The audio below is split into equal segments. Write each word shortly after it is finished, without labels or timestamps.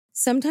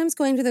Sometimes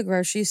going to the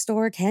grocery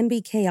store can be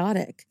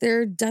chaotic.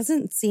 There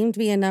doesn't seem to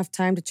be enough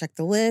time to check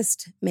the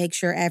list, make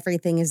sure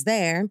everything is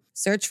there,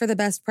 search for the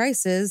best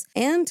prices,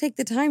 and take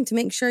the time to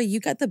make sure you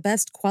get the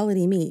best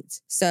quality meat.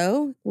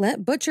 So,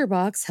 let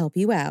ButcherBox help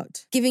you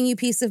out. Giving you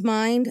peace of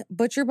mind,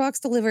 ButcherBox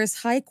delivers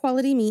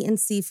high-quality meat and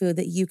seafood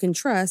that you can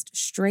trust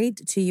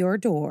straight to your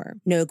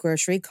door. No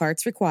grocery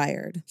carts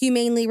required.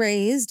 Humanely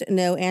raised,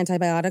 no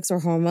antibiotics or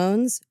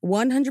hormones,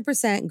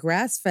 100%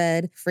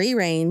 grass-fed,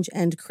 free-range,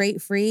 and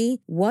crate-free.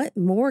 What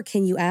more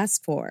can you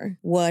ask for?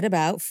 What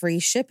about free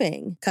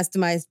shipping,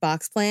 customized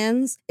box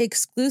plans,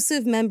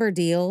 exclusive member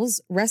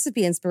deals,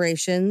 recipe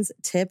inspirations,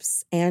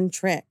 tips, and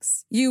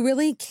tricks? You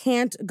really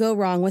can't go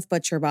wrong with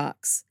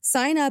ButcherBox.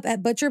 Sign up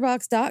at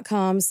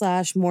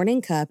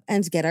butcherbox.com/morningcup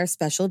and get our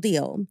special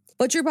deal.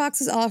 ButcherBox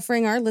is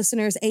offering our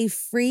listeners a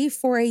free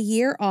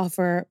for-a-year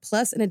offer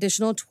plus an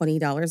additional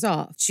 $20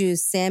 off.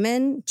 Choose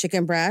salmon,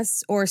 chicken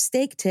breasts, or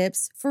steak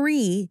tips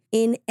free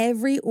in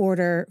every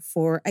order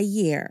for a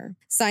year.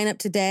 Sign up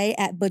today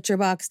at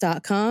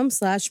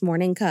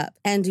butcherbox.com/morningcup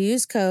and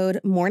use code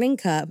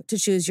morningcup to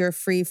choose your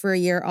free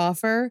for-a-year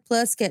offer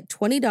plus get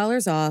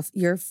 $20 off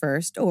your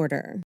first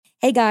order.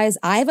 Hey guys,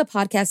 I have a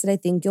podcast that I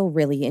think you'll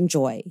really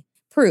enjoy.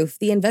 Proof,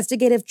 the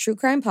investigative true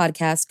crime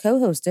podcast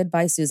co-hosted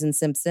by Susan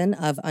Simpson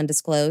of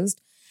Undisclosed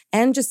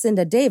and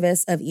Jacinda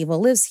Davis of Evil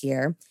Lives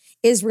Here,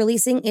 is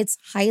releasing its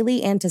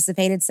highly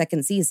anticipated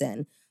second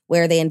season,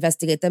 where they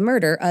investigate the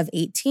murder of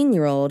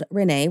 18-year-old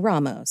Renee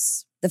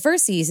Ramos. The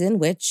first season,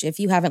 which if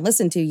you haven't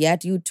listened to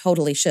yet, you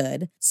totally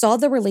should, saw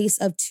the release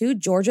of 2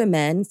 Georgia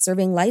men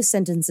serving life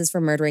sentences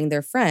for murdering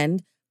their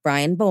friend,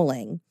 Brian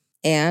Bowling.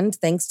 And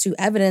thanks to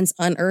evidence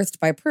unearthed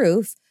by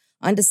Proof,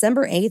 on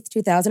December 8th,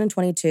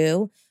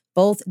 2022,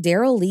 both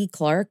Daryl Lee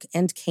Clark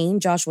and Kane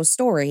Joshua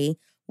Story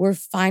were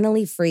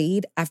finally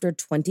freed after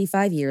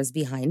 25 years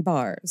behind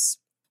bars.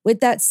 With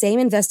that same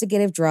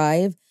investigative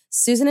drive,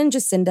 Susan and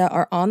Jacinda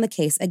are on the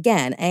case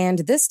again, and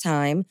this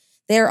time,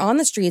 they are on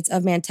the streets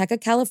of Manteca,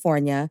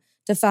 California,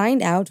 to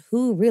find out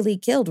who really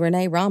killed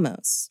Renee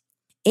Ramos.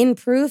 In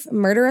Proof,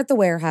 Murder at the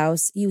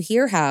Warehouse, you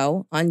hear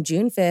how, on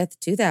June 5th,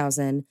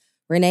 2000,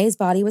 Renee's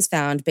body was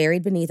found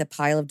buried beneath a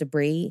pile of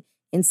debris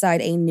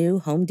inside a new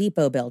Home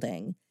Depot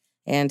building,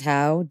 and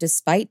how,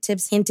 despite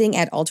tips hinting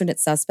at alternate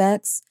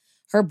suspects,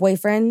 her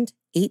boyfriend,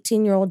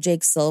 18-year-old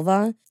Jake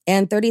Silva,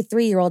 and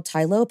 33-year-old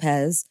Ty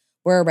Lopez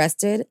were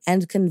arrested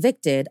and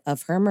convicted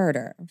of her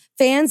murder.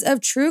 Fans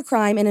of true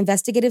crime and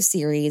investigative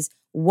series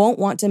won't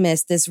want to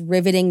miss this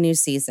riveting new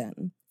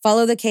season.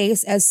 Follow the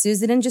case as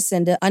Susan and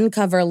Jacinda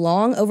uncover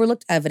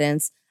long-overlooked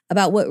evidence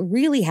about what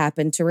really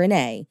happened to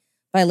Renee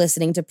by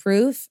listening to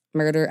Proof,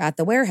 Murder at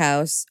the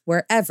Warehouse,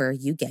 wherever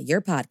you get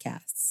your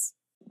podcasts.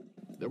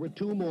 There were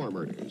 2 more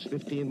murders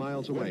 15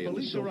 miles away. When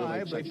police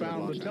arrived, they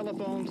found the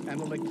telephones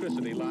and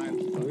electricity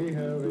lines. We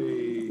have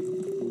a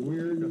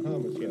weird In a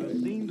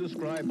homicide. scene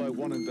described by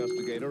one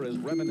investigator as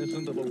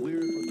reminiscent of a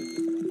weird...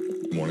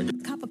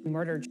 Cup of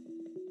murder.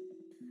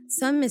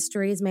 Some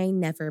mysteries may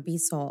never be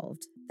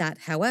solved. That,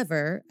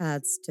 however,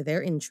 adds to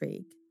their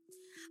intrigue.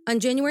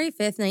 On January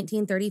 5th,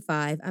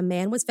 1935, a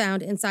man was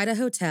found inside a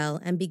hotel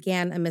and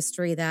began a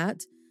mystery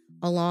that,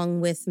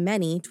 along with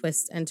many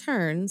twists and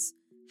turns,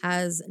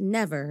 has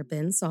never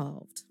been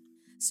solved.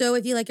 So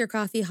if you like your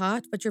coffee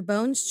hot but your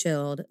bones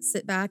chilled,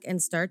 sit back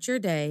and start your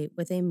day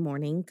with a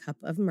morning cup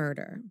of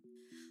murder.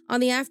 On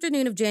the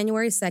afternoon of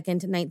January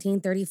 2nd,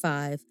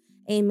 1935,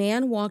 a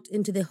man walked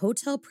into the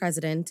Hotel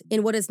President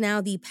in what is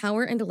now the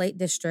Power and Light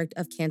District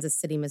of Kansas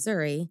City,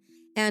 Missouri,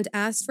 and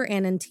asked for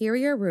an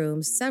interior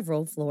room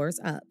several floors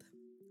up.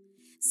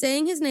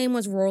 Saying his name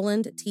was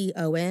Roland T.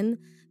 Owen,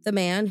 the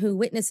man, who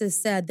witnesses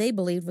said they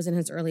believed was in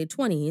his early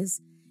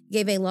 20s,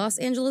 gave a Los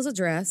Angeles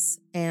address,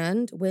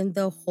 and when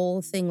the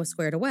whole thing was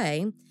squared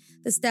away,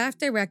 the staff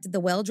directed the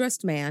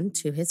well-dressed man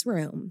to his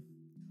room.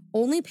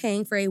 Only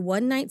paying for a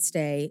one-night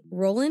stay,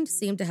 Roland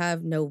seemed to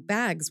have no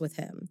bags with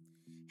him,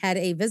 had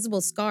a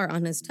visible scar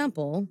on his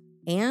temple,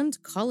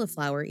 and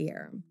cauliflower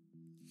ear,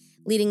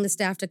 leading the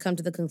staff to come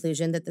to the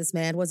conclusion that this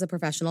man was a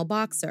professional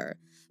boxer,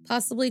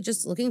 possibly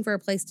just looking for a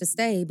place to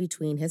stay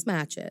between his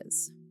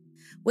matches.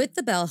 With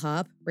the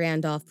bellhop,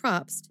 Randolph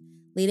Probst,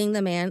 leading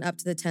the man up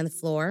to the 10th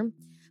floor,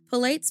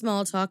 polite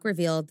small talk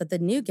revealed that the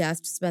new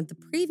guest spent the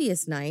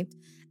previous night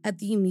at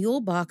the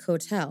Mulebach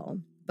Hotel,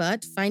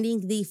 but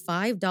finding the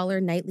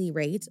 $5 nightly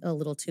rate a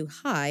little too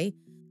high,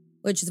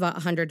 which is about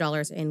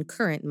 $100 in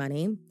current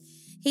money,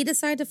 he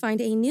decided to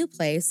find a new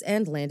place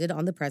and landed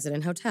on the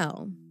President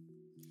Hotel.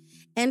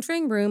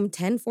 Entering room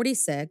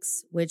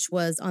 1046, which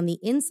was on the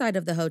inside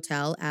of the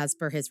hotel as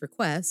per his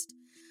request,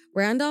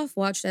 Randolph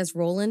watched as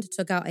Roland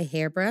took out a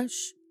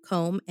hairbrush,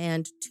 comb,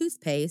 and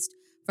toothpaste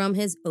from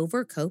his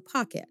overcoat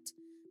pocket,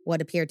 what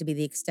appeared to be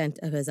the extent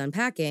of his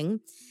unpacking,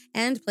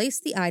 and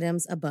placed the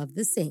items above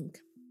the sink.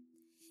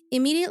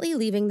 Immediately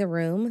leaving the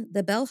room,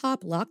 the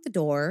bellhop locked the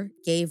door,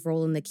 gave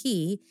Roland the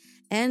key,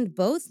 and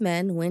both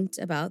men went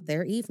about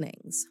their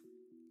evenings.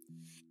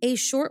 A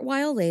short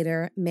while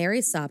later, Mary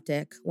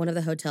Soptic, one of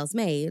the hotel's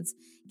maids,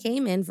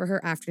 came in for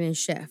her afternoon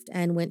shift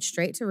and went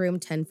straight to room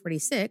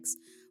 1046,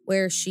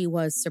 where she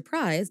was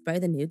surprised by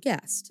the new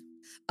guest.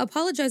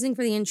 Apologizing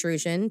for the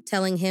intrusion,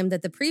 telling him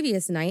that the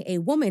previous night a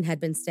woman had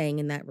been staying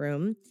in that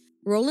room,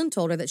 Roland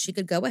told her that she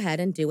could go ahead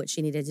and do what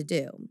she needed to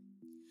do.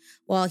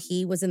 While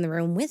he was in the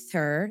room with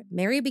her,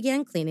 Mary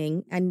began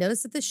cleaning and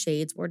noticed that the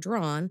shades were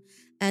drawn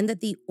and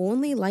that the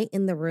only light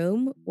in the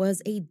room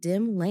was a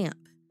dim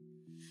lamp.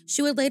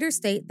 She would later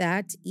state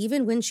that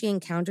even when she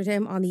encountered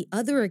him on the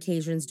other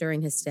occasions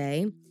during his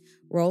stay,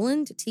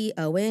 Roland T.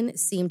 Owen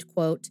seemed,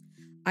 quote,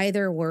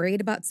 either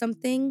worried about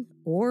something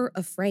or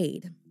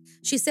afraid.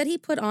 She said he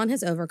put on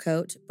his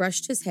overcoat,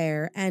 brushed his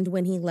hair, and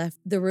when he left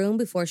the room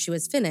before she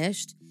was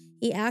finished,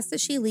 he asked that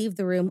she leave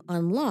the room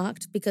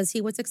unlocked because he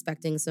was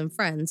expecting some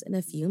friends in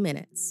a few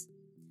minutes.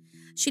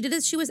 She did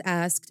as she was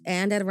asked,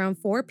 and at around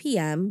 4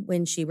 p.m.,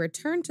 when she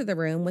returned to the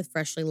room with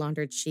freshly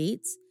laundered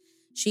sheets,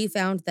 she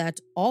found that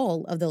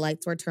all of the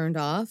lights were turned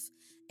off,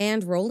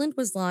 and Roland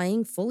was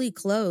lying fully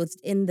clothed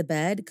in the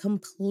bed,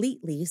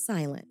 completely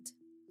silent.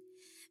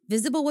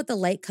 Visible with the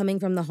light coming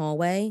from the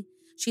hallway,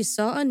 she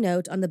saw a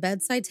note on the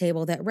bedside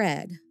table that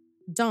read,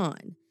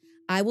 Dawn,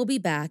 I will be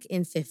back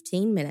in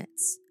 15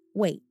 minutes.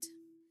 Wait.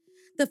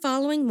 The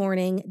following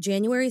morning,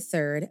 January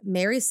 3rd,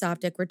 Mary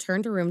Sopcich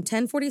returned to room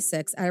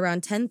 1046 at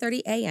around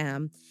 10:30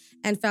 a.m.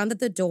 and found that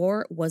the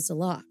door was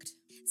locked.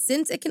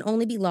 Since it can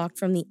only be locked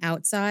from the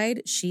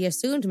outside, she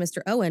assumed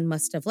Mr. Owen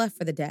must have left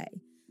for the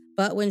day.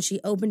 But when she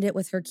opened it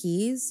with her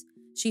keys,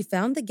 she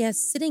found the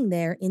guest sitting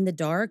there in the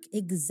dark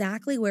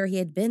exactly where he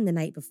had been the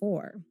night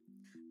before.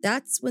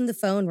 That's when the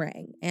phone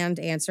rang, and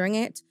answering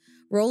it,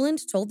 Roland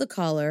told the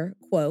caller,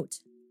 quote,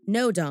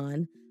 No,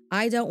 Dawn,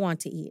 I don't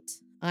want to eat.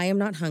 I am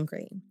not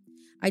hungry.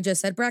 I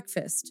just had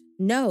breakfast.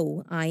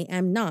 No, I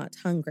am not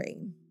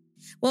hungry.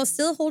 While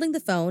still holding the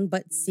phone,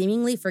 but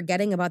seemingly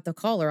forgetting about the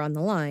caller on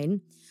the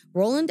line,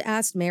 Roland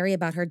asked Mary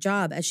about her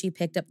job as she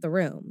picked up the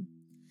room.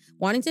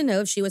 Wanting to know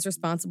if she was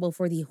responsible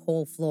for the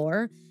whole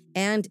floor,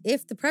 and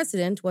if the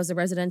President was a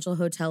residential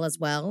hotel as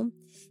well,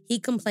 he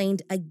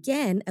complained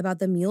again about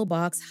the Mule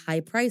Box high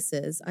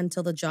prices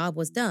until the job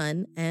was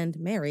done and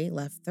Mary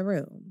left the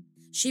room.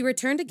 She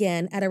returned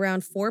again at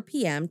around 4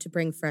 p.m. to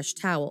bring fresh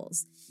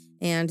towels,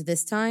 and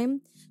this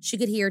time, she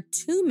could hear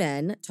two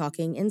men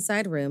talking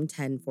inside room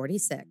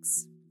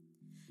 1046.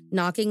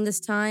 Knocking this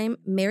time,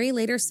 Mary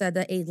later said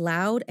that a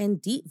loud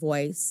and deep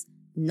voice,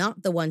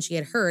 not the one she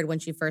had heard when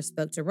she first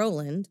spoke to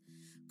Roland,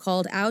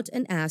 called out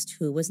and asked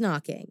who was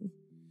knocking.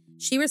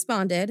 She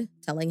responded,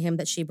 telling him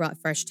that she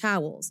brought fresh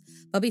towels,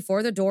 but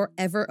before the door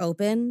ever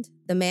opened,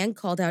 the man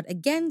called out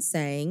again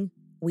saying,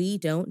 We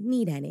don't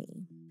need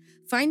any.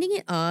 Finding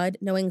it odd,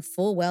 knowing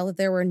full well that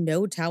there were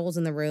no towels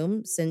in the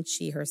room since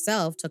she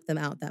herself took them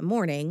out that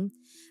morning,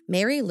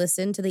 Mary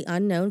listened to the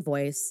unknown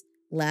voice,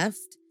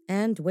 left,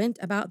 and went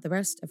about the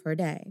rest of her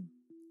day.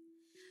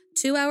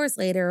 2 hours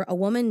later, a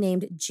woman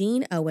named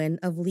Jean Owen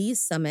of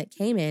Lee's Summit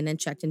came in and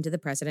checked into the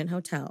President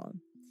Hotel.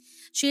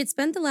 She had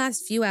spent the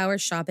last few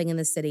hours shopping in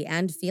the city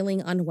and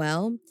feeling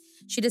unwell.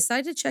 She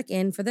decided to check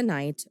in for the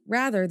night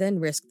rather than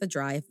risk the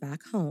drive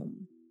back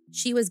home.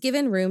 She was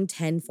given room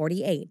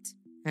 1048,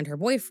 and her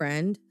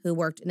boyfriend, who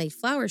worked in a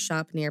flower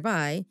shop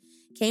nearby,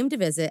 came to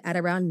visit at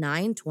around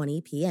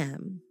 9:20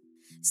 p.m.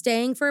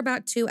 Staying for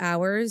about 2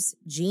 hours,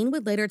 Jean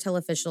would later tell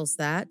officials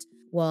that,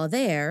 while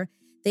there,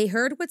 they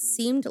heard what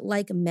seemed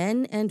like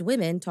men and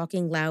women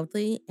talking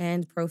loudly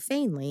and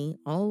profanely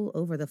all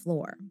over the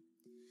floor.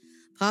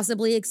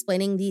 Possibly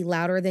explaining the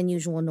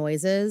louder-than-usual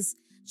noises,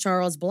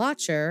 Charles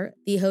Blocher,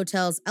 the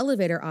hotel's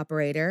elevator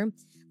operator,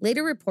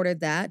 later reported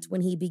that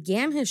when he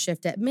began his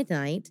shift at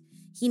midnight,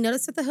 he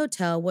noticed that the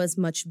hotel was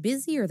much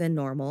busier than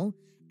normal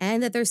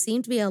and that there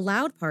seemed to be a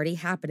loud party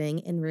happening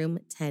in room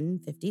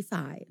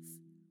 1055.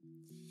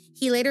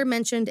 He later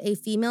mentioned a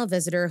female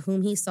visitor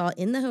whom he saw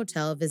in the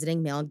hotel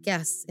visiting male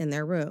guests in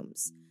their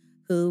rooms,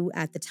 who,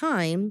 at the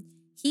time,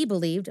 he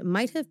believed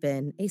might have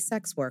been a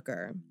sex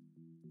worker.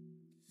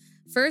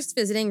 First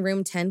visiting room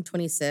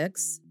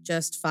 1026,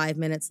 just 5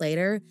 minutes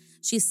later,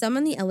 she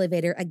summoned the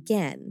elevator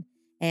again,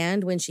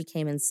 and when she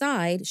came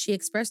inside, she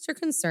expressed her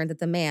concern that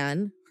the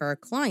man, her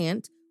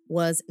client,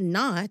 was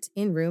not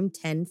in room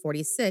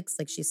 1046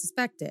 like she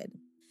suspected.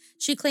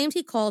 She claimed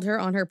he called her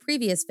on her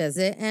previous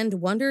visit and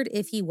wondered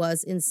if he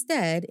was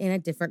instead in a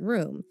different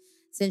room,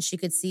 since she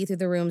could see through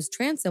the room's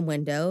transom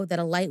window that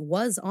a light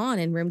was on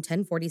in room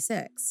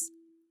 1046.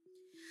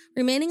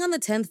 Remaining on the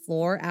 10th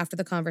floor after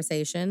the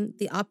conversation,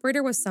 the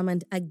operator was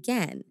summoned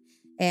again,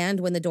 and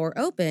when the door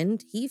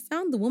opened, he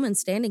found the woman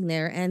standing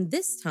there and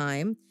this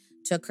time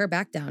took her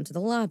back down to the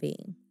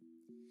lobby.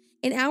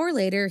 An hour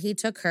later, he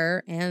took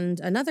her and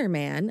another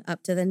man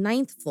up to the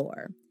 9th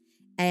floor,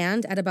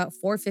 and at about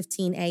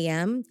 4:15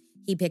 a.m.,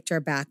 he picked her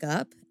back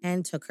up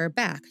and took her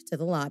back to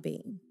the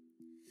lobby.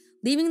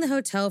 Leaving the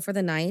hotel for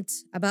the night,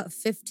 about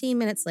 15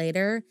 minutes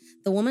later,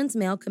 the woman's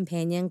male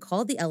companion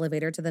called the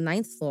elevator to the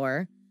 9th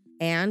floor,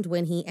 and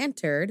when he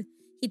entered,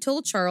 he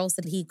told Charles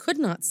that he could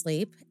not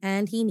sleep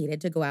and he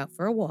needed to go out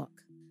for a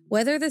walk.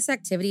 Whether this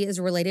activity is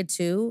related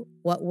to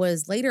what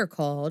was later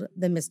called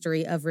the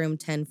mystery of room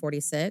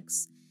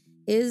 1046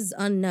 is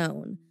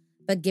unknown,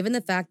 But given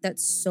the fact that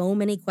so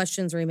many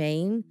questions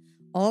remain,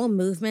 all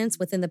movements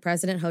within the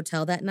President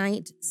Hotel that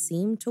night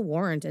seem to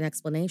warrant an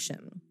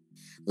explanation.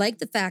 Like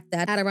the fact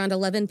that at around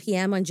 11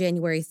 p.m. on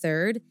January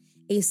 3rd,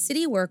 a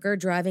city worker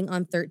driving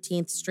on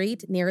 13th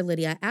Street near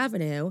Lydia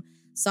Avenue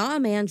saw a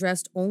man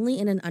dressed only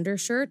in an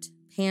undershirt,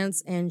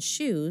 pants, and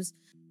shoes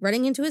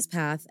running into his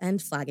path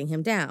and flagging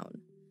him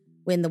down.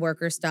 When the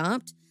worker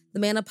stopped,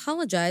 the man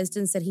apologized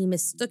and said he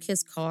mistook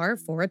his car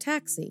for a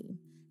taxi.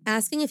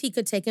 Asking if he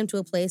could take him to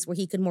a place where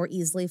he could more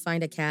easily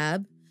find a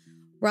cab,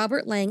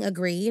 Robert Lang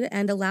agreed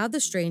and allowed the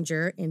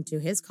stranger into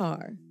his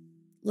car.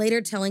 Later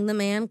telling the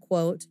man,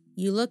 quote,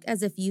 "You look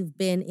as if you've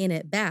been in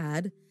it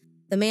bad,"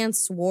 the man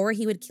swore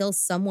he would kill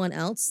someone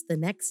else the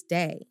next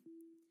day,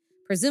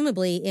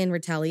 presumably in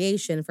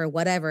retaliation for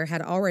whatever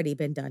had already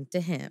been done to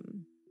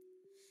him.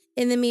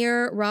 In the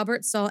mirror,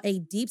 Robert saw a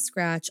deep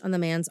scratch on the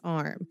man's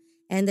arm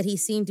and that he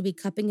seemed to be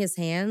cupping his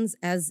hands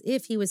as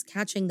if he was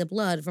catching the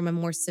blood from a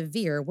more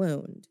severe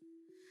wound.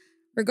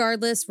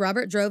 Regardless,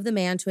 Robert drove the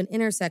man to an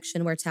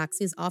intersection where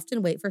taxis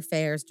often wait for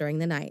fares during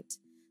the night.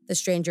 The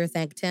stranger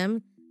thanked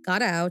him,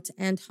 got out,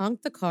 and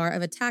honked the car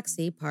of a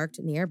taxi parked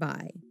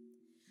nearby.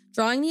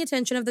 Drawing the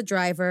attention of the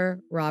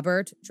driver,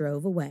 Robert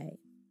drove away.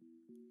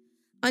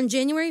 On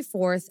January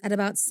 4th, at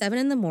about 7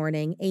 in the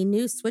morning, a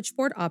new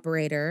switchboard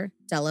operator,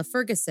 Della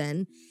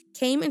Ferguson,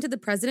 came into the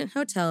President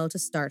Hotel to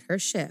start her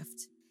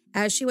shift.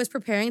 As she was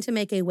preparing to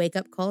make a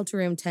wake-up call to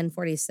room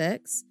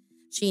 1046,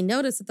 she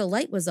noticed that the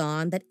light was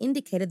on that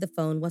indicated the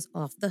phone was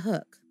off the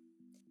hook.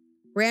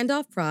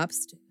 Randolph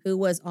Probst, who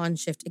was on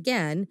shift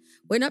again,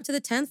 went up to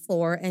the 10th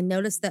floor and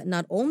noticed that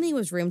not only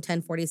was room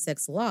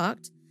 1046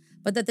 locked,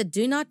 but that the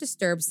Do Not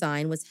Disturb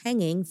sign was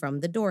hanging from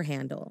the door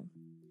handle.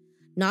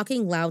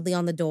 Knocking loudly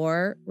on the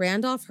door,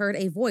 Randolph heard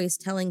a voice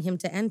telling him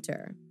to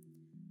enter.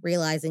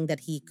 Realizing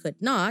that he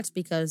could not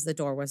because the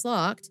door was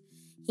locked,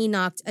 he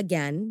knocked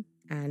again,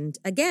 and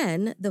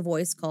again the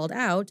voice called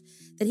out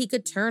that he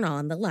could turn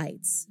on the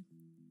lights.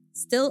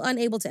 Still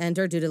unable to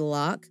enter due to the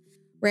lock,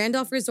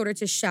 Randolph resorted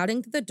to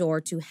shouting through the door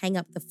to hang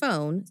up the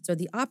phone so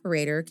the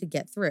operator could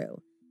get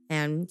through,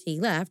 and he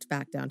left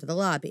back down to the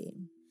lobby.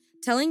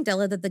 Telling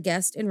Della that the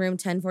guest in room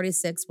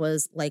 1046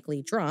 was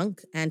likely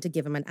drunk and to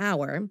give him an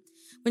hour,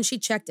 when she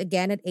checked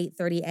again at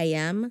 8:30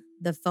 a.m.,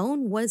 the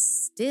phone was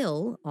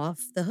still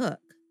off the hook.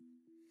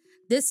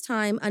 This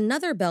time,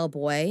 another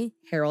bellboy,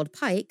 Harold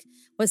Pike,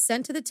 was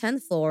sent to the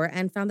 10th floor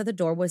and found that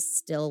the door was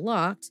still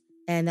locked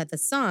and that the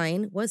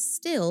sign was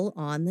still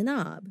on the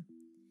knob.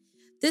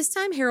 This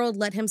time, Harold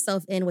let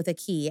himself in with a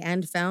key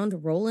and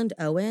found Roland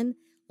Owen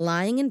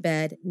lying in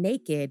bed,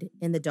 naked,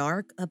 in the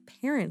dark,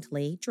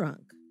 apparently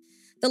drunk.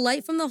 The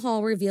light from the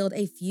hall revealed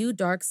a few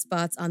dark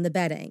spots on the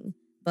bedding,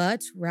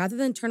 but rather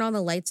than turn on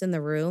the lights in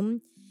the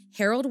room,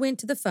 Harold went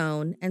to the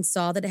phone and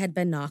saw that it had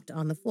been knocked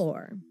on the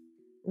floor.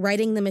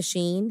 Righting the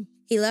machine,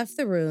 he left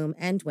the room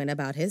and went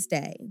about his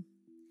day.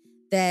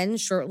 Then,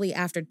 shortly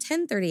after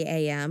 10:30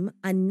 a.m.,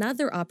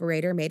 another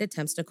operator made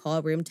attempts to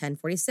call room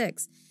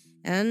 1046,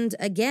 and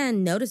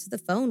again noticed that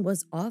the phone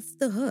was off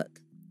the hook.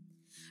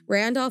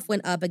 Randolph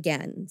went up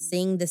again,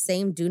 seeing the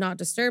same Do Not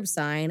Disturb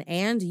sign,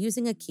 and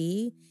using a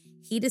key,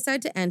 he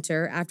decided to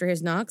enter after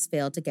his knocks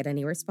failed to get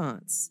any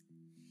response.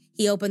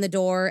 He opened the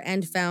door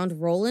and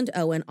found Roland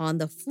Owen on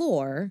the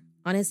floor,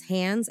 on his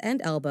hands and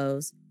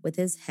elbows, with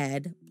his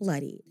head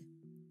bloodied.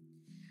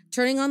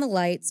 Turning on the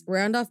lights,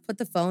 Randolph put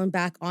the phone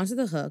back onto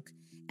the hook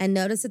and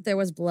noticed that there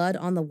was blood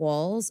on the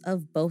walls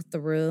of both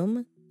the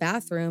room,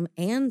 bathroom,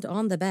 and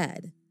on the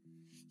bed.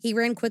 He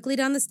ran quickly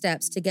down the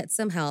steps to get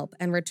some help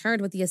and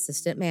returned with the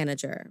assistant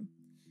manager.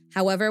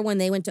 However, when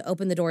they went to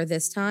open the door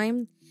this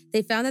time,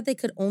 they found that they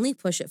could only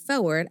push it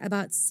forward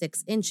about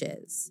 6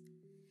 inches.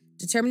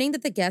 Determining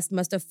that the guest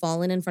must have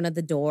fallen in front of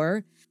the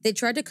door, they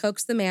tried to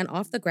coax the man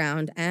off the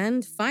ground,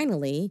 and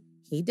finally,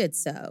 he did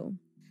so.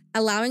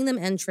 Allowing them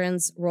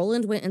entrance,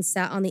 Roland went and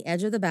sat on the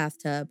edge of the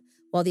bathtub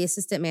while the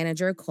assistant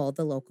manager called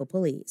the local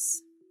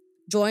police.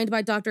 Joined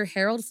by Dr.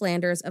 Harold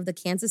Flanders of the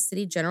Kansas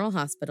City General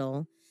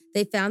Hospital,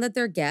 they found that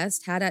their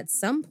guest had at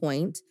some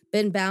point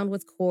been bound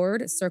with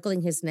cord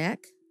circling his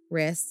neck,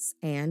 wrists,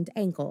 and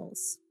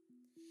ankles.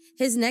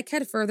 His neck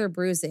had further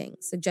bruising,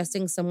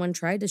 suggesting someone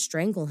tried to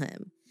strangle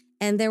him,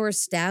 and there were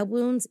stab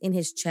wounds in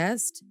his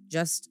chest,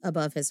 just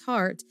above his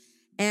heart,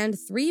 and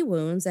 3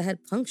 wounds that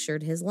had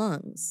punctured his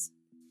lungs.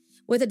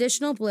 With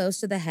additional blows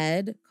to the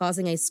head,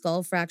 causing a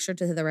skull fracture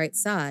to the right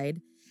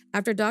side,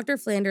 after Dr.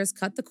 Flanders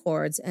cut the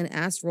cords and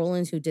asked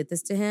Roland who did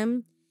this to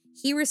him,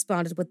 he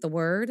responded with the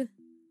word,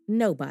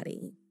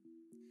 "Nobody."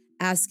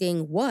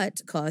 Asking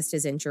what caused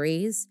his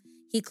injuries,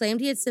 he claimed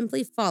he had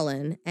simply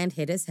fallen and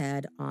hit his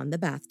head on the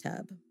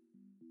bathtub.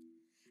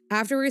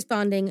 After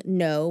responding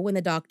no when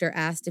the doctor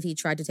asked if he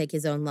tried to take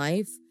his own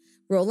life,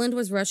 Roland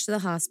was rushed to the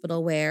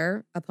hospital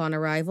where, upon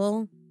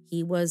arrival,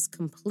 he was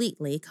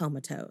completely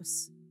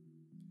comatose.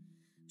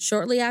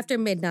 Shortly after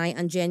midnight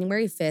on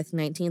January 5th,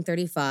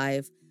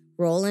 1935,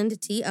 Roland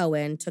T.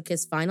 Owen took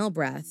his final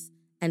breath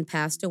and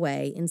passed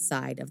away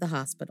inside of the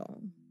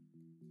hospital.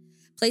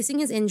 Placing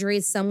his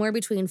injuries somewhere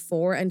between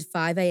 4 and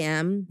 5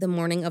 a.m. the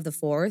morning of the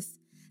 4th,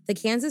 the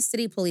Kansas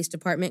City Police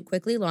Department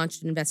quickly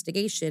launched an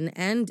investigation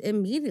and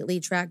immediately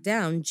tracked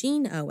down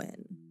Jean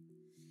Owen.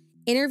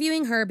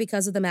 Interviewing her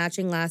because of the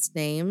matching last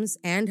names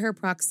and her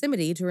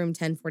proximity to room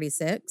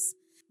 1046,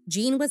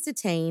 Jean was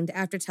detained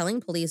after telling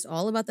police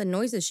all about the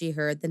noises she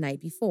heard the night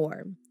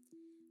before.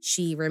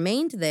 She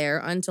remained there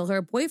until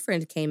her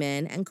boyfriend came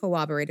in and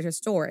corroborated her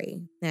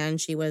story, and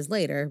she was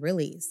later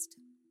released.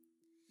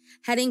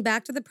 Heading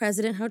back to the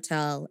President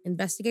Hotel,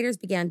 investigators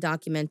began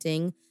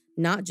documenting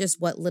not just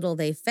what little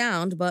they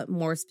found, but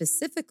more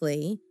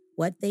specifically,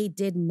 what they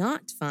did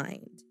not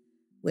find,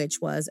 which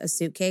was a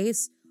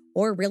suitcase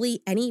or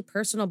really any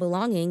personal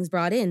belongings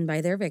brought in by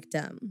their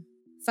victim.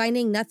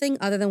 Finding nothing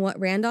other than what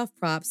Randolph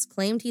Propst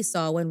claimed he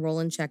saw when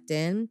Rowland checked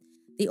in,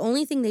 the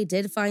only thing they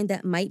did find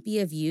that might be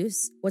of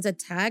use was a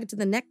tag to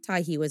the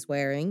necktie he was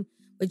wearing,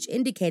 which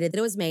indicated that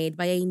it was made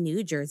by a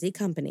New Jersey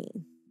company.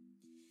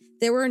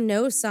 There were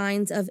no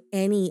signs of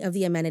any of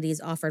the amenities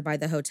offered by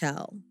the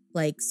hotel,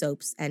 like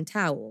soaps and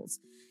towels,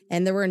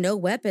 and there were no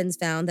weapons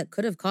found that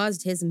could have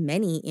caused his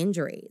many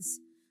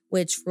injuries,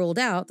 which ruled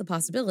out the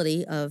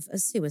possibility of a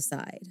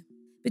suicide.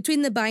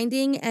 Between the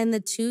binding and the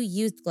 2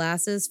 used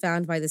glasses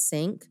found by the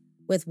sink,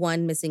 with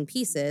one missing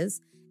pieces,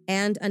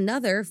 and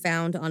another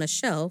found on a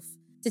shelf,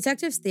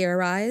 detectives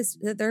theorized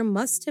that there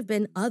must have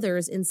been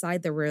others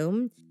inside the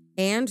room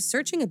and,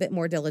 searching a bit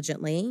more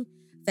diligently,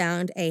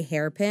 found a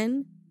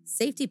hairpin,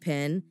 safety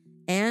pin,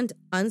 and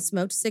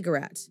unsmoked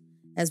cigarette,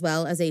 as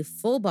well as a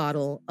full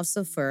bottle of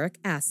sulfuric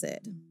acid.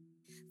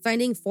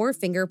 Finding 4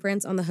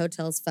 fingerprints on the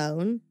hotel's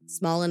phone,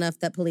 small enough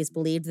that police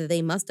believed that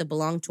they must have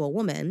belonged to a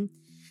woman,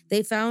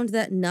 they found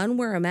that none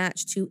were a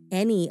match to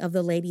any of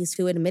the ladies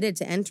who admitted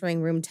to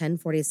entering room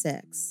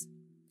 1046.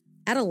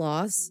 At a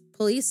loss,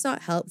 police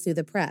sought help through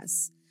the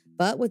press,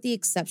 but with the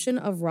exception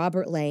of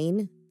Robert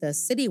Lane, the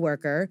city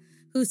worker,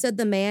 who said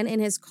the man in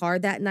his car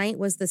that night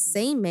was the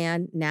same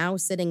man now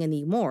sitting in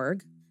the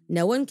morgue,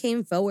 no one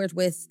came forward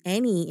with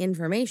any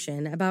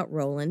information about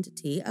Rowland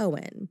T.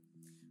 Owen,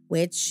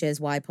 which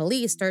is why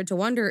police started to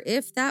wonder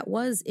if that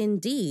was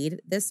indeed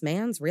this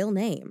man's real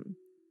name.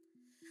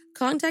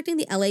 Contacting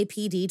the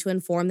LAPD to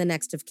inform the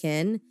next of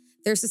kin,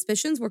 their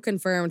suspicions were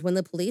confirmed when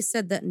the police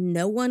said that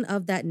no one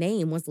of that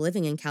name was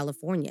living in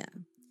California.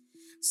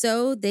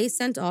 So they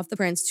sent off the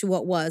prints to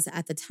what was,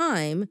 at the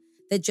time,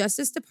 the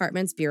Justice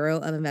Department's Bureau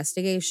of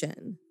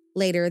Investigation,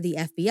 later the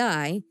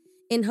FBI,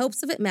 in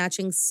hopes of it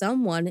matching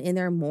someone in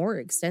their more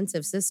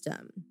extensive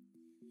system.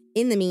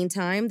 In the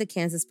meantime, the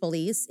Kansas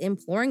police,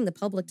 imploring the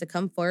public to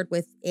come forward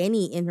with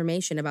any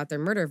information about their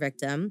murder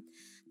victim,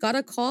 got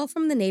a call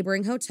from the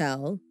neighboring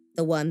hotel,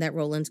 the one that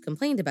Rowland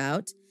complained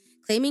about,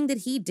 claiming that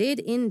he did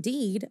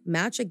indeed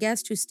match a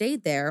guest who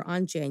stayed there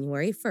on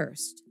January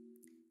 1st.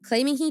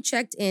 Claiming he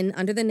checked in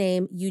under the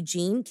name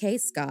Eugene K.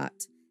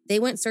 Scott, they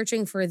went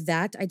searching for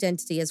that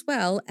identity as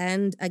well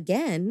and,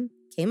 again,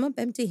 came up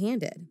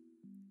empty-handed.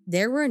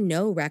 There were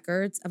no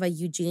records of a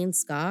Eugene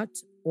Scott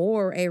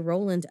or a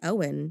Rowland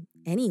Owen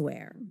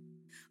anywhere.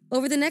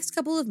 Over the next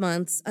couple of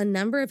months, a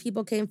number of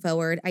people came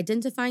forward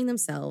identifying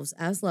themselves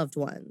as loved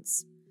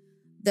ones.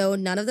 Though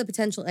none of the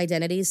potential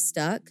identities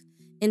stuck,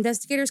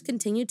 investigators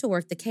continued to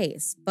work the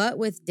case, but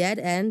with dead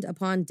end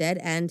upon dead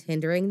end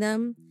hindering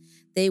them,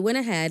 they went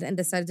ahead and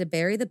decided to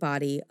bury the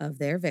body of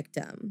their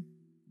victim.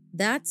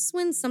 That's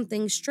when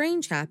something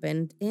strange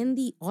happened in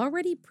the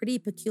already pretty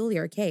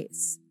peculiar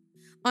case.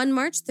 On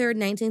March 3,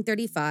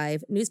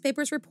 1935,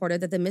 newspapers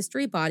reported that the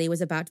mystery body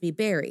was about to be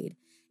buried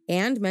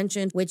and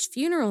mentioned which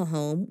funeral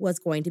home was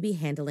going to be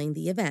handling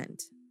the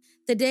event.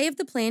 The day of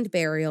the planned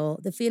burial,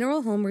 the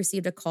funeral home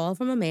received a call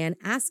from a man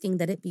asking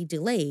that it be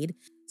delayed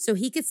so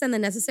he could send the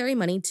necessary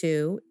money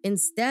to,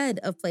 instead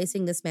of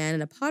placing this man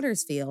in a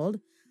potter's field,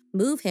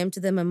 move him to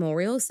the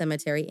Memorial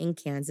Cemetery in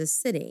Kansas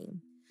City.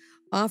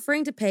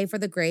 Offering to pay for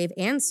the grave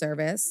and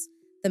service,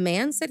 the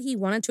man said he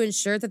wanted to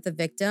ensure that the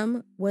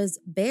victim was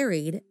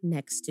buried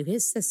next to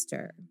his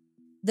sister.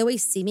 Though a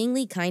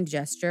seemingly kind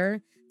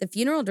gesture, the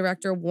funeral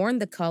director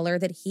warned the caller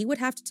that he would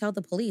have to tell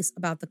the police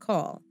about the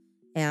call,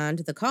 and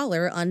the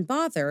caller,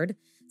 unbothered,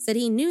 said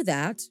he knew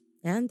that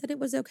and that it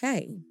was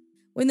okay.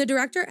 When the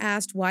director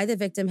asked why the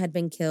victim had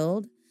been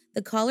killed,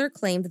 the caller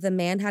claimed that the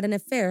man had an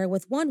affair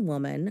with one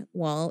woman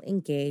while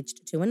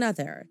engaged to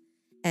another,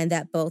 and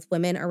that both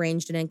women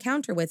arranged an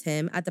encounter with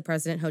him at the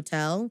President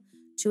Hotel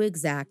to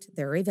exact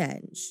their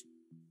revenge.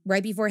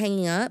 Right before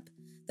hanging up,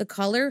 the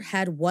caller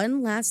had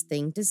one last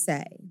thing to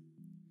say.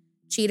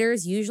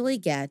 Cheaters usually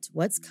get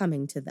what's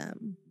coming to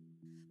them.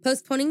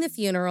 Postponing the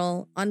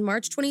funeral, on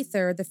March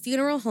 23rd, the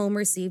funeral home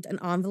received an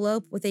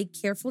envelope with a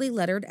carefully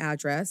lettered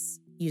address,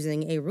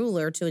 using a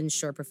ruler to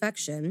ensure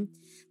perfection,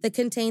 that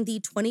contained the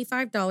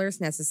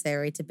 $25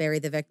 necessary to bury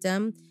the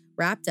victim,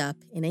 wrapped up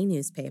in a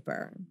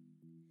newspaper.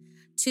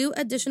 2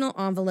 additional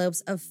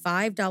envelopes of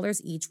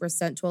 $5 each were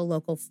sent to a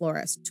local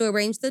florist to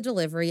arrange the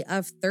delivery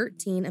of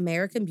 13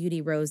 American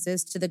Beauty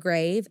roses to the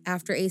grave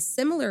after a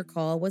similar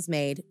call was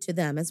made to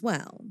them as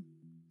well.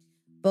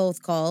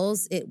 Both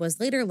calls, it was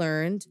later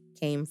learned,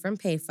 came from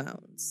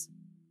payphones.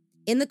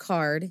 In the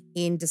card,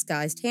 in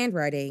disguised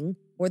handwriting,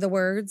 were the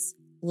words,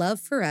 Love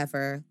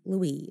forever,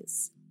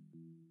 Louise.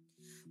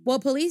 While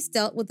police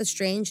dealt with the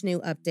strange new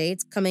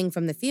updates coming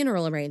from the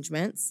funeral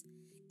arrangements,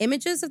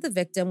 images of the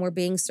victim were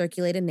being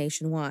circulated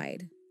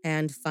nationwide.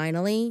 And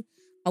finally,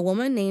 a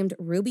woman named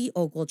Ruby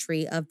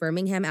Ogletree of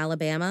Birmingham,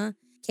 Alabama,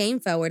 came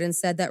forward and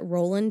said that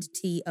Roland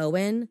T.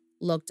 Owen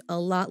looked a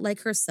lot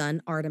like her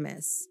son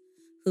Artemis,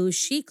 who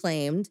she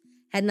claimed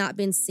had not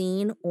been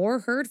seen or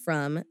heard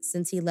from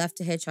since he left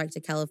to hitchhike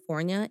to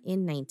California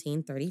in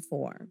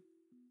 1934.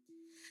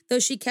 Though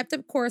she kept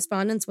up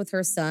correspondence with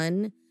her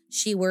son,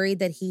 she worried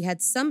that he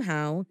had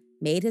somehow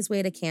made his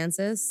way to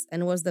Kansas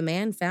and was the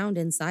man found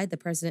inside the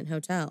President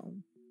Hotel.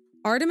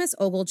 Artemis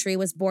Ogletree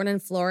was born in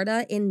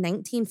Florida in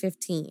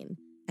 1915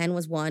 and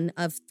was one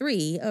of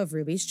 3 of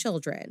Ruby's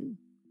children.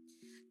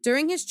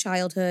 During his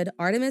childhood,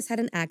 Artemis had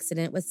an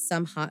accident with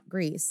some hot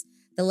grease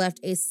that left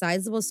a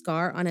sizable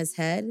scar on his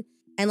head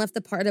and left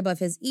the part above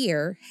his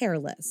ear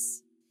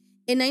hairless.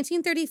 In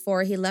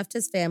 1934, he left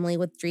his family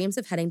with dreams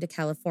of heading to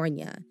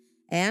California,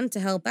 and to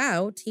help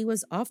out, he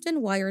was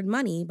often wired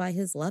money by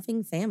his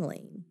loving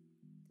family.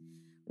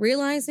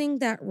 Realizing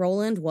that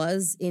Roland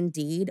was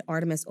indeed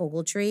Artemis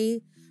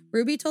Ogletree,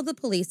 Ruby told the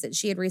police that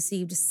she had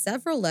received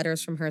several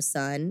letters from her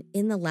son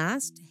in the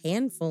last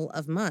handful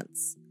of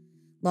months,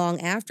 long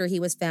after he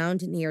was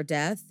found near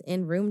death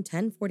in room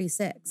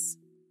 1046.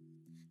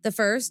 The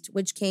first,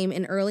 which came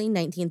in early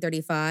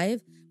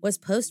 1935, was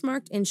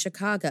postmarked in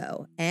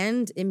Chicago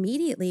and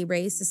immediately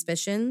raised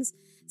suspicions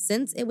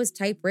since it was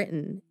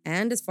typewritten,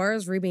 and as far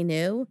as Ruby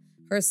knew,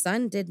 her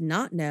son did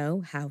not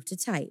know how to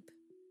type.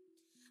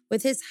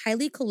 With his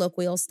highly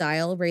colloquial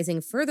style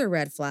raising further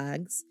red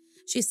flags,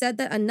 she said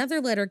that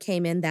another letter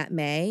came in that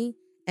May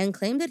and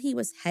claimed that he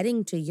was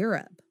heading to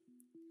Europe.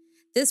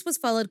 This was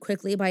followed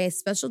quickly by a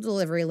special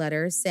delivery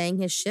letter saying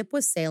his ship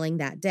was sailing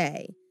that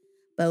day,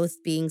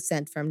 both being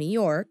sent from New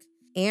York,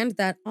 and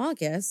that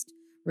August,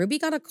 Ruby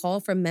got a call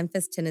from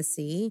Memphis,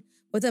 Tennessee,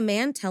 with a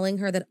man telling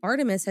her that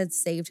Artemis had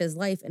saved his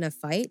life in a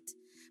fight,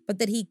 but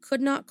that he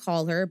could not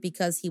call her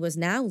because he was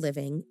now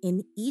living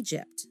in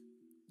Egypt.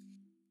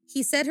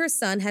 He said her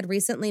son had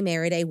recently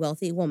married a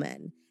wealthy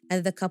woman, and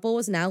that the couple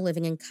was now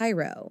living in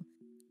Cairo,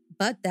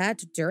 but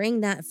that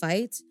during that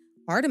fight,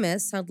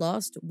 Artemis had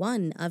lost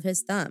one of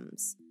his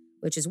thumbs,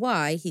 which is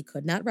why he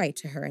could not write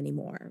to her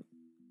anymore.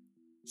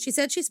 She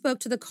said she spoke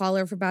to the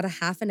caller for about a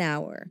half an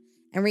hour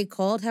and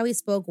recalled how he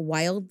spoke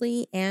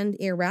wildly and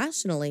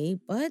irrationally,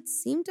 but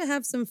seemed to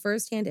have some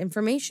firsthand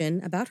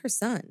information about her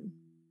son.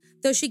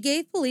 Though she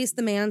gave police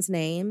the man's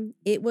name,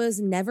 it was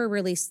never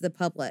released to the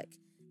public,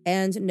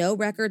 and no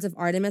records of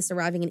Artemis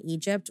arriving in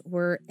Egypt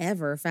were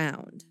ever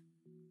found.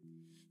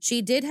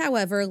 She did,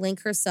 however,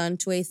 link her son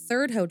to a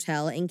third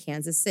hotel in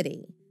Kansas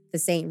City, the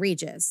St.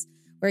 Regis,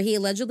 where he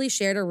allegedly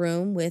shared a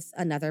room with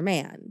another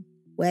man.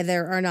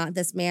 Whether or not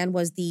this man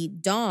was the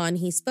Don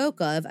he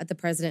spoke of at the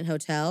President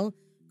Hotel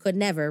could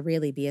never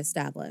really be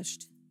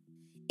established.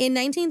 In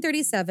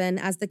 1937,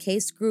 as the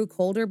case grew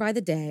colder by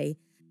the day,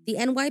 the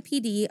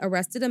NYPD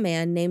arrested a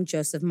man named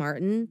Joseph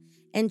Martin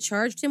and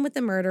charged him with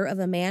the murder of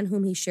a man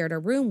whom he shared a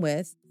room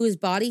with, whose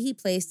body he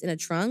placed in a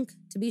trunk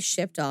to be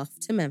shipped off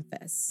to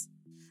Memphis.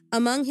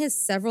 Among his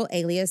several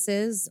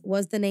aliases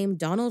was the name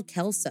Donald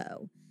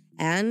Kelso,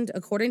 and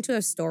according to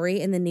a story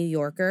in the New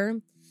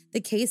Yorker,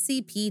 the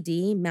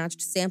KCPD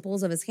matched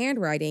samples of his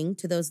handwriting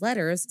to those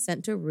letters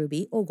sent to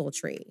Ruby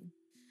Ogletree.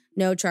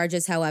 No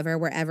charges, however,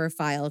 were ever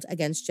filed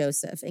against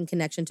Joseph in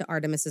connection to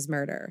Artemis's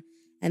murder,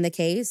 and the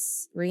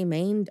case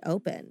remained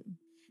open.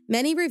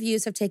 Many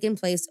reviews have taken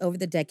place over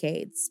the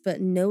decades, but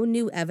no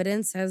new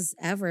evidence has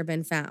ever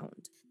been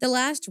found. The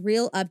last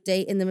real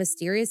update in the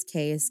mysterious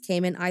case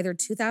came in either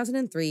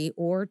 2003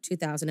 or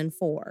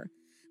 2004,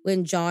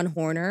 when John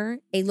Horner,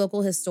 a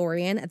local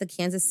historian at the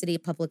Kansas City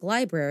Public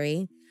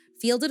Library,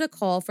 fielded a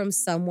call from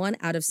someone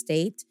out of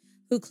state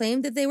who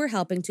claimed that they were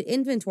helping to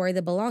inventory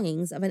the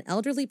belongings of an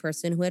elderly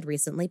person who had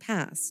recently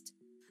passed.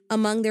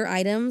 Among their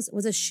items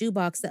was a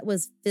shoebox that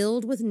was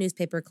filled with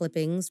newspaper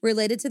clippings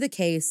related to the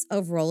case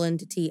of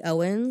Roland T.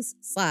 Owens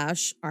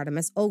 /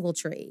 Artemis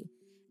Ogletree,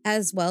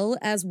 as well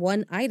as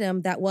one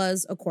item that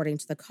was, according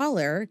to the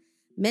caller,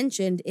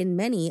 mentioned in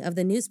many of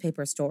the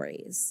newspaper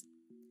stories.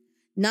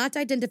 Not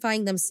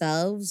identifying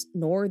themselves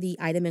nor the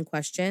item in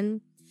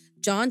question,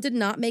 John did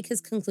not make his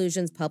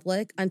conclusions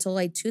public until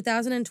a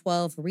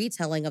 2012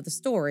 retelling of the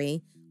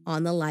story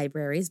on the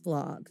library's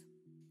blog.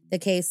 The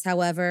case,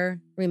 however,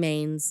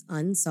 remains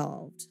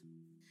unsolved.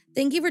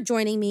 Thank you for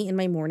joining me in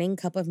my morning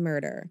cup of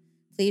murder.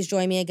 Please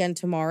join me again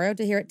tomorrow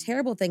to hear a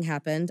terrible thing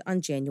happened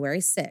on January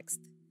 6th.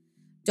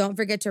 Don't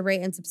forget to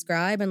rate and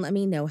subscribe and let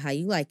me know how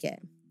you like it.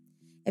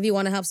 If you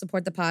want to help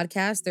support the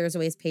podcast, there's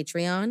always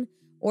Patreon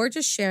or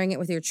just sharing it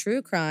with your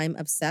true crime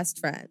obsessed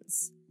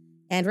friends.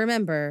 And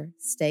remember,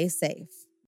 stay safe.